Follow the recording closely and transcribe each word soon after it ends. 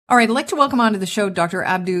All right, I'd like to welcome onto the show Dr.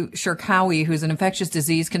 Abdu Sherkawi, who's an infectious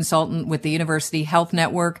disease consultant with the University Health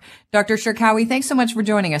Network. Dr. Sherkawi, thanks so much for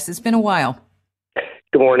joining us. It's been a while.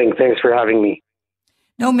 Good morning. Thanks for having me.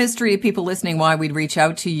 No mystery to people listening why we'd reach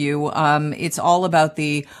out to you. It's all about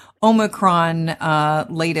the Omicron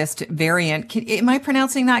latest variant. Am I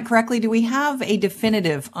pronouncing that correctly? Do we have a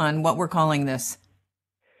definitive on what we're calling this?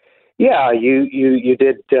 Yeah, you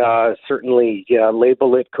did certainly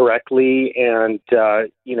label it correctly, and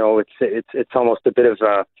it's almost a bit of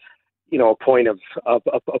a point of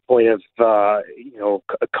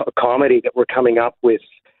comedy that we're coming up with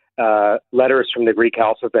letters from the Greek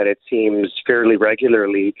alphabet. It seems fairly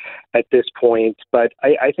regularly at this point, but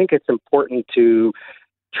I think it's important to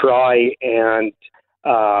try and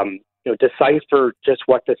decipher just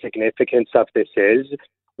what the significance of this is,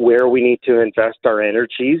 where we need to invest our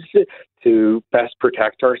energies to best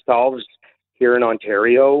protect ourselves here in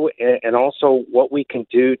Ontario, and also what we can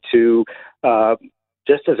do to,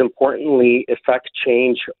 just as importantly, affect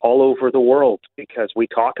change all over the world, because we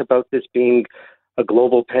talk about this being a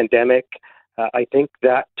global pandemic. I think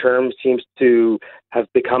that term seems to have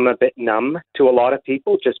become a bit numb to a lot of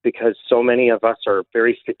people just because so many of us are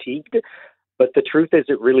very fatigued. But the truth is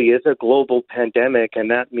it really is a global pandemic, and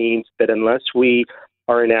that means that unless we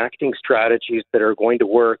are enacting strategies that are going to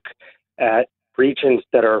work at regions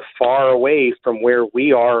that are far away from where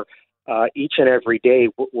we are each and every day,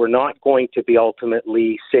 we're not going to be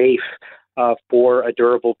ultimately safe for a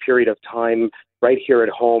durable period of time right here at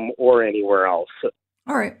home or anywhere else.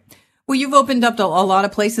 All right. Well, you've opened up a lot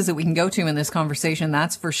of places that we can go to in this conversation,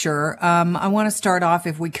 that's for sure. I want to start off,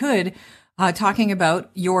 if we could, talking about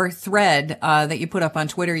your thread that you put up on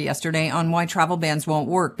Twitter yesterday on why travel bans won't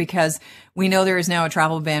work, because we know there is now a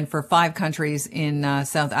travel ban for 5 countries in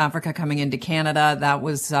South Africa coming into Canada. That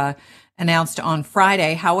was announced on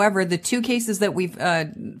Friday. However, the 2 cases that we've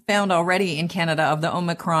found already in Canada of the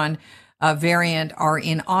Omicron variant are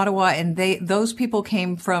in Ottawa, and those people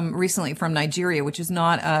came recently from Nigeria, which is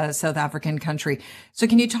not a South African country. So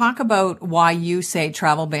can you talk about why you say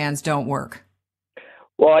travel bans don't work?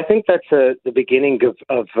 Well, I think that's the beginning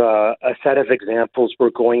of a set of examples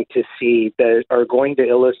we're going to see that are going to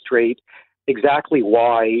illustrate exactly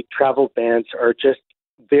why travel bans are just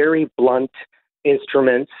very blunt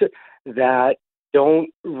instruments that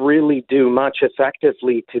don't really do much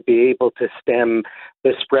effectively to be able to stem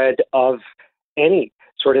the spread of any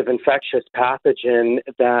sort of infectious pathogen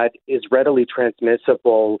that is readily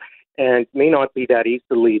transmissible and may not be that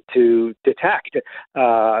easily to detect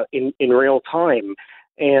in real time.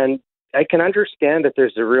 And I can understand that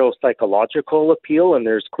there's a real psychological appeal, and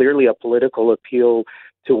there's clearly a political appeal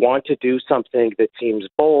to want to do something that seems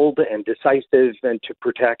bold and decisive and to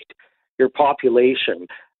protect your population.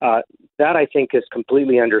 That, I think, is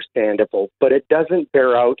completely understandable, but it doesn't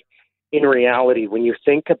bear out in reality when you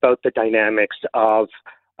think about the dynamics of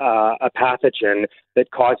a pathogen that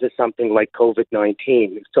causes something like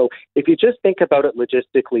COVID-19. So if you just think about it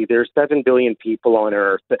logistically, there's 7 billion people on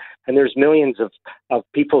Earth, and there's millions of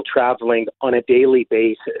people traveling on a daily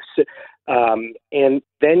basis. And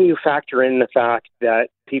then you factor in the fact that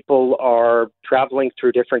people are traveling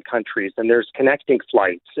through different countries, and there's connecting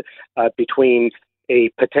flights between a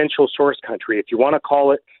potential source country. If you want to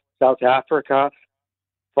call it South Africa,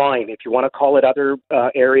 fine. If you want to call it other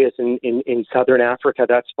areas in southern Africa,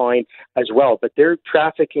 that's fine as well. But they're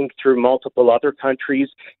trafficking through multiple other countries.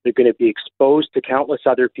 They're going to be exposed to countless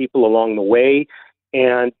other people along the way.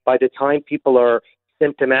 And by the time people are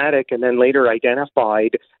symptomatic and then later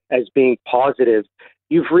identified as being positive,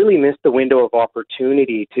 you've really missed the window of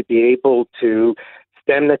opportunity to be able to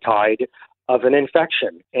stem the tide of an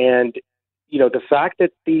infection. And the fact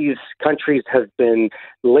that these countries have been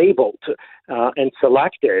labeled and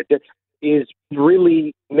selected is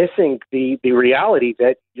really missing the reality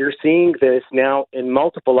that you're seeing this now in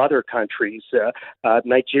multiple other countries.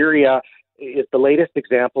 Nigeria is the latest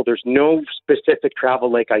example. There's no specific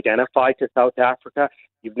travel link identified to South Africa.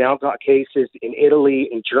 You've now got cases in Italy,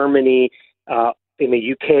 in Germany, in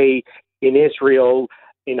the UK, in Israel,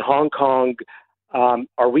 in Hong Kong.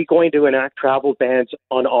 Are we going to enact travel bans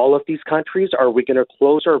on all of these countries? Are we going to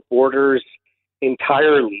close our borders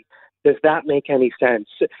entirely? Does that make any sense?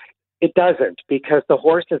 It doesn't, because the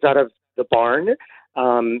horse is out of the barn.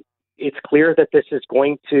 It's clear that this is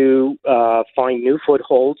going to find new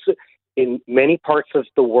footholds in many parts of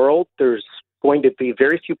the world. There's going to be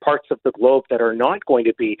very few parts of the globe that are not going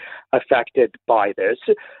to be affected by this.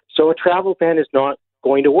 So a travel ban is not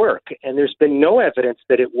going to work. And there's been no evidence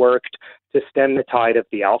that it worked to stem the tide of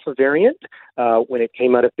the Alpha variant when it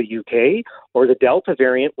came out of the UK, or the Delta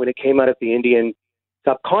variant when it came out of the Indian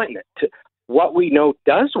subcontinent. what we know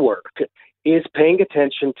does work is paying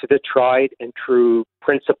attention to the tried and true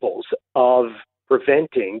principles of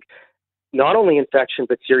preventing not only infection,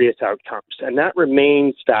 but serious outcomes. And that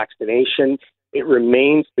remains vaccination. It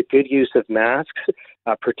remains the good use of masks,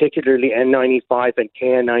 particularly N95 and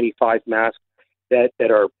KN95 masks that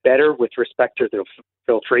are better with respect to their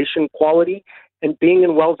filtration quality and being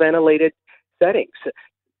in well-ventilated settings.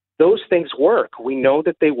 Those things work. We know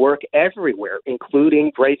that they work everywhere,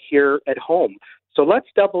 including right here at home. So let's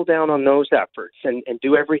double down on those efforts and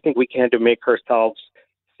do everything we can to make ourselves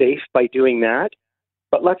safe by doing that.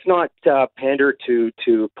 But let's not pander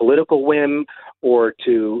to political whim or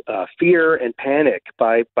to fear and panic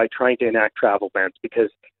by trying to enact travel bans, because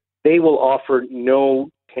they will offer no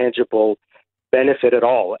tangible benefit at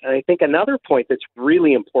all. And I think another point that's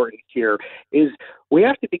really important here is we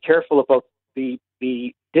have to be careful about the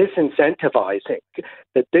disincentivizing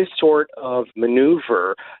that this sort of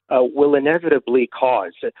maneuver will inevitably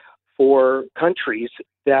cause for countries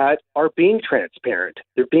that are being transparent.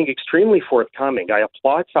 They're being extremely forthcoming. I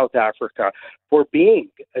applaud South Africa for being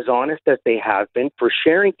as honest as they have been, for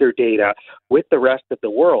sharing their data with the rest of the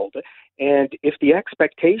world. And if the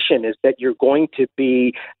expectation is that you're going to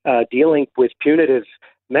be dealing with punitive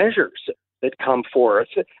measures that come forth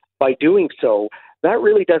by doing so, that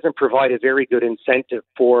really doesn't provide a very good incentive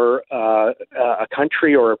for a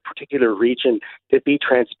country or a particular region to be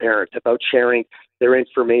transparent about sharing their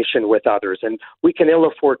information with others. And we can ill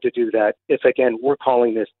afford to do that if, again, we're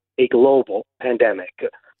calling this a global pandemic.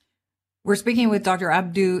 We're speaking with Dr.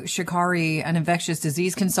 Abdu Shakari, an infectious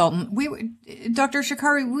disease consultant. Dr.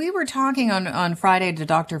 Shakari, we were talking on Friday to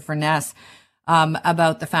Dr. Furness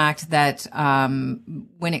about the fact that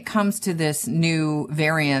when it comes to this new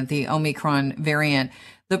variant, the Omicron variant,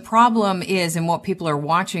 the problem is, and what people are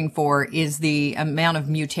watching for, is the amount of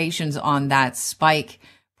mutations on that spike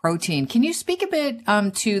protein. Can you speak a bit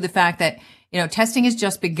to the fact that, testing has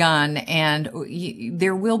just begun and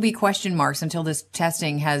there will be question marks until this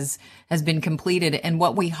testing has been completed, and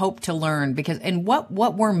what we hope to learn, and what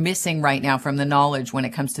we're missing right now from the knowledge when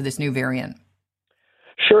it comes to this new variant?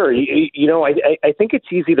 Sure. I think it's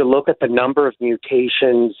easy to look at the number of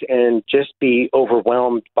mutations and just be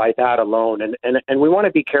overwhelmed by that alone. And we want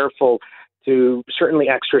to be careful to certainly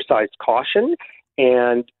exercise caution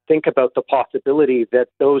and think about the possibility that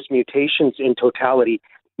those mutations in totality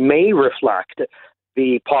may reflect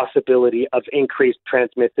the possibility of increased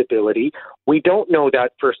transmissibility. We don't know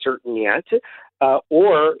that for certain yet,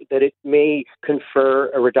 or that it may confer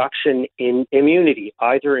a reduction in immunity,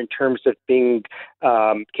 either in terms of being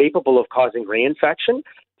capable of causing reinfection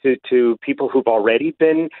to people who've already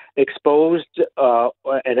been exposed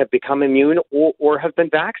and have become immune or have been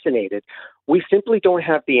vaccinated. We simply don't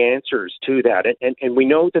have the answers to that. And we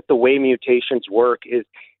know that the way mutations work is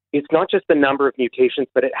it's not just the number of mutations,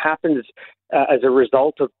 but it happens as a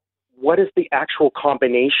result of what is the actual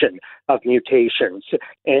combination of mutations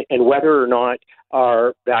and whether or not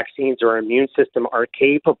our vaccines or our immune system are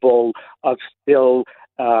capable of still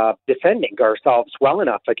defending ourselves well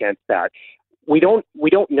enough against that. We don't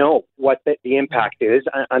know what the impact is.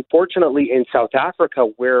 Unfortunately, in South Africa,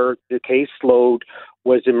 where the caseload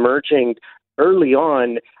was emerging early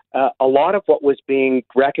on, a lot of what was being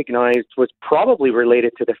recognized was probably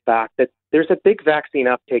related to the fact that there's a big vaccine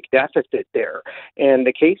uptake deficit there. And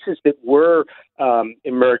the cases that were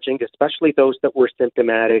emerging, especially those that were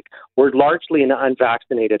symptomatic, were largely in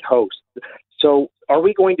unvaccinated hosts. So are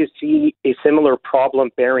we going to see a similar problem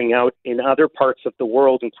bearing out in other parts of the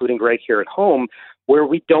world, including right here at home, where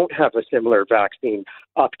we don't have a similar vaccine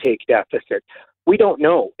uptake deficit? We don't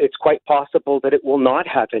know. It's quite possible that it will not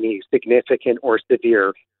have any significant or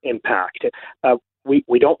severe impact.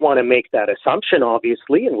 We don't want to make that assumption,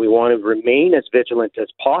 obviously, and we want to remain as vigilant as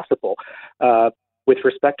possible with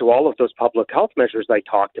respect to all of those public health measures I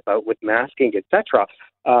talked about with masking, etc.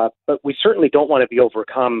 But we certainly don't want to be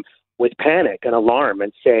overcome with panic and alarm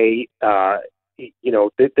and say,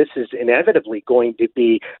 this is inevitably going to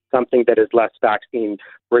be something that is less vaccine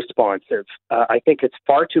responsive. I think it's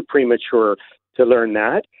far too premature to learn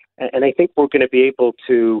that. And I think we're going to be able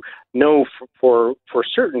to know for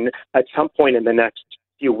certain at some point in the next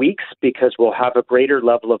few weeks, because we'll have a greater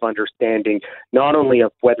level of understanding, not only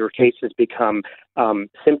of whether cases become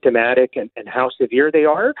symptomatic and how severe they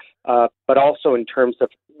are, but also in terms of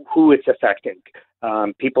who it's affecting.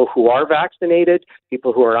 People who are vaccinated,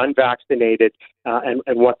 people who are unvaccinated, and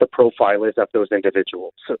what the profile is of those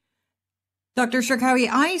individuals. So, Dr. Shakari,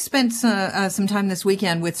 I spent some time this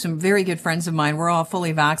weekend with some very good friends of mine. We're all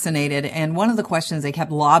fully vaccinated. And one of the questions they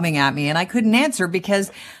kept lobbing at me, and I couldn't answer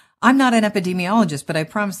because I'm not an epidemiologist, but I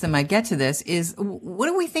promised them I'd get to this, is what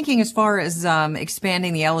are we thinking as far as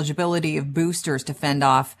expanding the eligibility of boosters to fend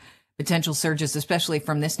off potential surges, especially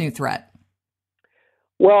from this new threat?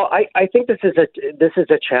 Well, I think this is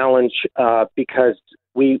a challenge because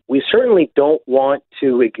we certainly don't want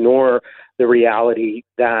to ignore the reality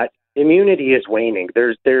that immunity is waning.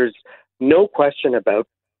 There's no question about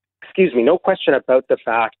the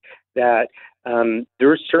fact that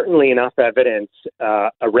there's certainly enough evidence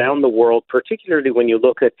around the world, particularly when you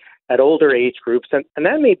look at older age groups, and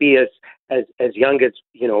that may be as young as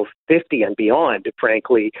 50 and beyond,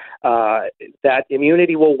 frankly, that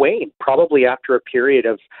immunity will wane probably after a period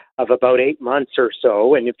of about 8 months or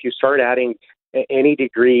so. And if you start adding any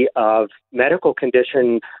degree of medical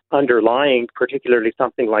condition underlying, particularly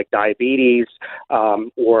something like diabetes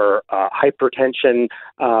or hypertension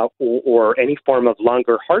or any form of lung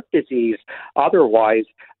or heart disease, otherwise,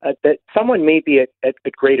 that someone may be at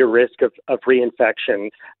greater risk of reinfection,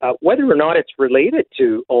 whether or not it's related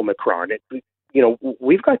to Omicron.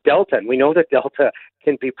 We've got Delta, and we know that Delta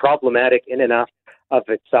can be problematic in and of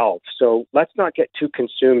itself. So let's not get too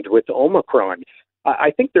consumed with Omicron.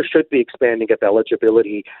 I think there should be expanding of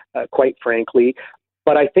eligibility, quite frankly.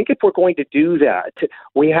 But I think if we're going to do that,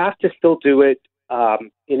 we have to still do it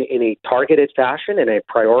in a targeted fashion, in a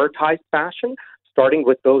prioritized fashion, starting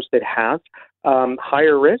with those that have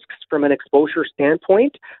higher risks from an exposure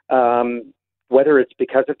standpoint, whether it's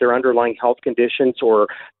because of their underlying health conditions or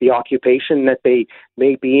the occupation that they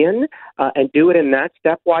may be in, and do it in that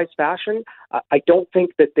stepwise fashion. I don't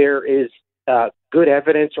think that there is good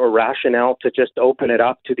evidence or rationale to just open it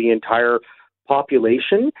up to the entire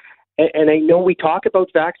population. And I know we talk about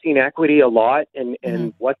vaccine equity a lot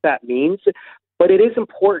and what that means, but it is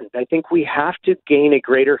important. I think we have to gain a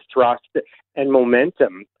greater thrust and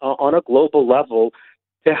momentum on a global level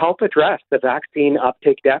to help address the vaccine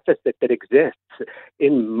uptake deficit that exists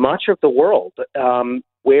in much of the world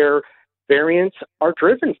where variants are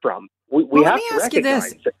driven from. We have to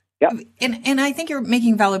recognize it. Yeah. And I think you're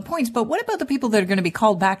making valid points, but what about the people that are going to be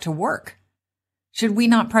called back to work? Should we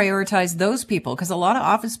not prioritize those people? Because a lot of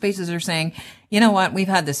office spaces are saying, you know what, we've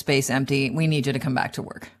had this space empty. We need you to come back to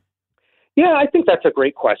work. Yeah, I think that's a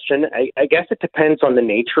great question. I guess it depends on the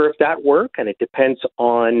nature of that work, and it depends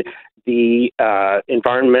on the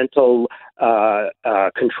environmental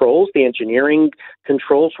controls, the engineering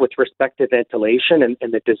controls with respect to ventilation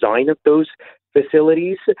and the design of those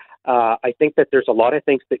facilities. I think that there's a lot of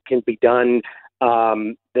things that can be done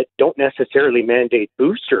that don't necessarily mandate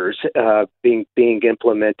boosters being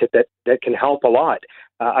implemented that can help a lot.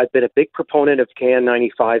 I've been a big proponent of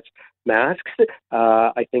KN95 masks.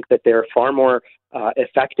 I think that they're far more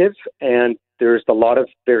effective, and there's a lot of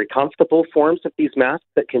very comfortable forms of these masks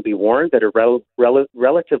that can be worn that are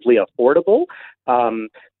relatively affordable,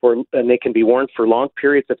 and they can be worn for long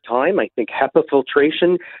periods of time. I think HEPA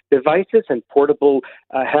filtration devices and portable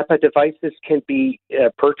HEPA devices can be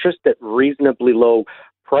purchased at reasonably low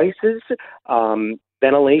prices.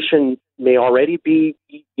 Ventilation may already be,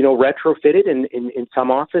 retrofitted in some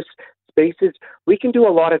office spaces. We can do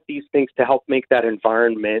a lot of these things to help make that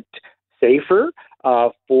environment safer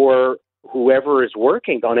for whoever is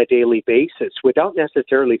working on a daily basis, without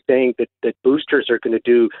necessarily saying that boosters are going to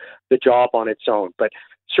do the job on its own. But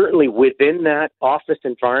certainly within that office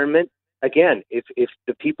environment, again, if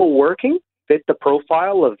the people working fit the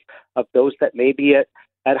profile of those that may be at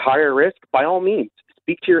higher risk, by all means,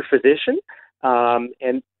 speak to your physician,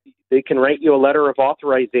 and they can write you a letter of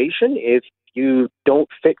authorization if you don't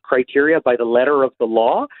fit criteria by the letter of the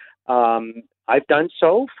law. I've done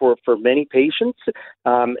so for many patients,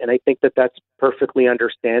 and I think that that's perfectly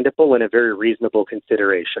understandable and a very reasonable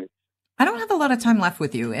consideration. I don't have a lot of time left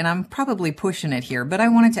with you, and I'm probably pushing it here, but I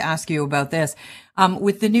wanted to ask you about this.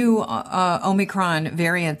 With the new Omicron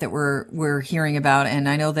variant that we're hearing about, and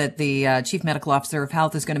I know that the Chief Medical Officer of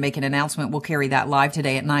Health is going to make an announcement. We'll carry that live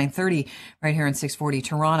today at 9:30 right here in 640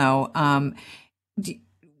 Toronto.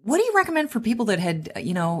 What do you recommend for people that had,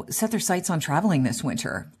 set their sights on traveling this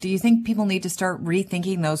winter? Do you think people need to start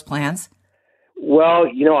rethinking those plans? Well,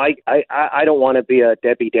 I don't want to be a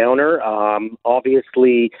Debbie Downer.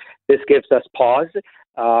 Obviously, this gives us pause.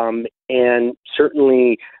 And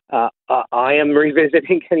certainly, I am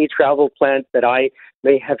revisiting any travel plans that I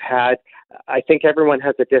may have had. I think everyone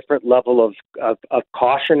has a different level of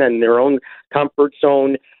caution and their own comfort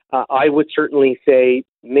zone. I would certainly say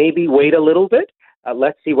maybe wait a little bit.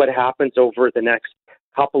 Let's see what happens over the next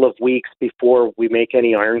couple of weeks before we make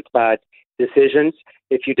any ironclad decisions.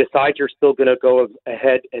 If you decide you're still going to go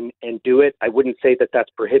ahead and do it, I wouldn't say that that's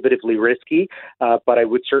prohibitively risky, but I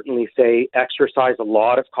would certainly say exercise a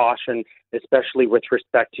lot of caution, especially with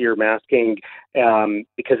respect to your masking,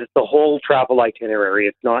 because it's the whole travel itinerary.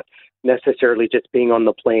 It's not necessarily just being on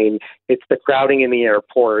the plane. It's the crowding in the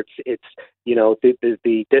airports. It's,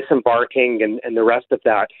 the disembarking and the rest of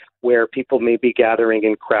that, where people may be gathering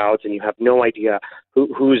in crowds and you have no idea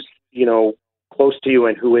who's, close to you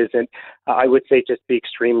and who isn't. I would say just be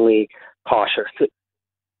extremely cautious.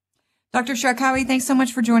 Dr. Sharkawi, thanks so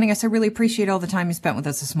much for joining us. I really appreciate all the time you spent with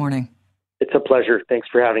us this morning. It's a pleasure. Thanks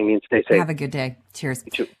for having me, and stay safe. Have a good day. Cheers.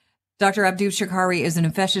 You too. Dr. Abdu Sharkawi is an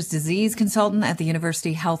infectious disease consultant at the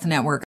University Health Network.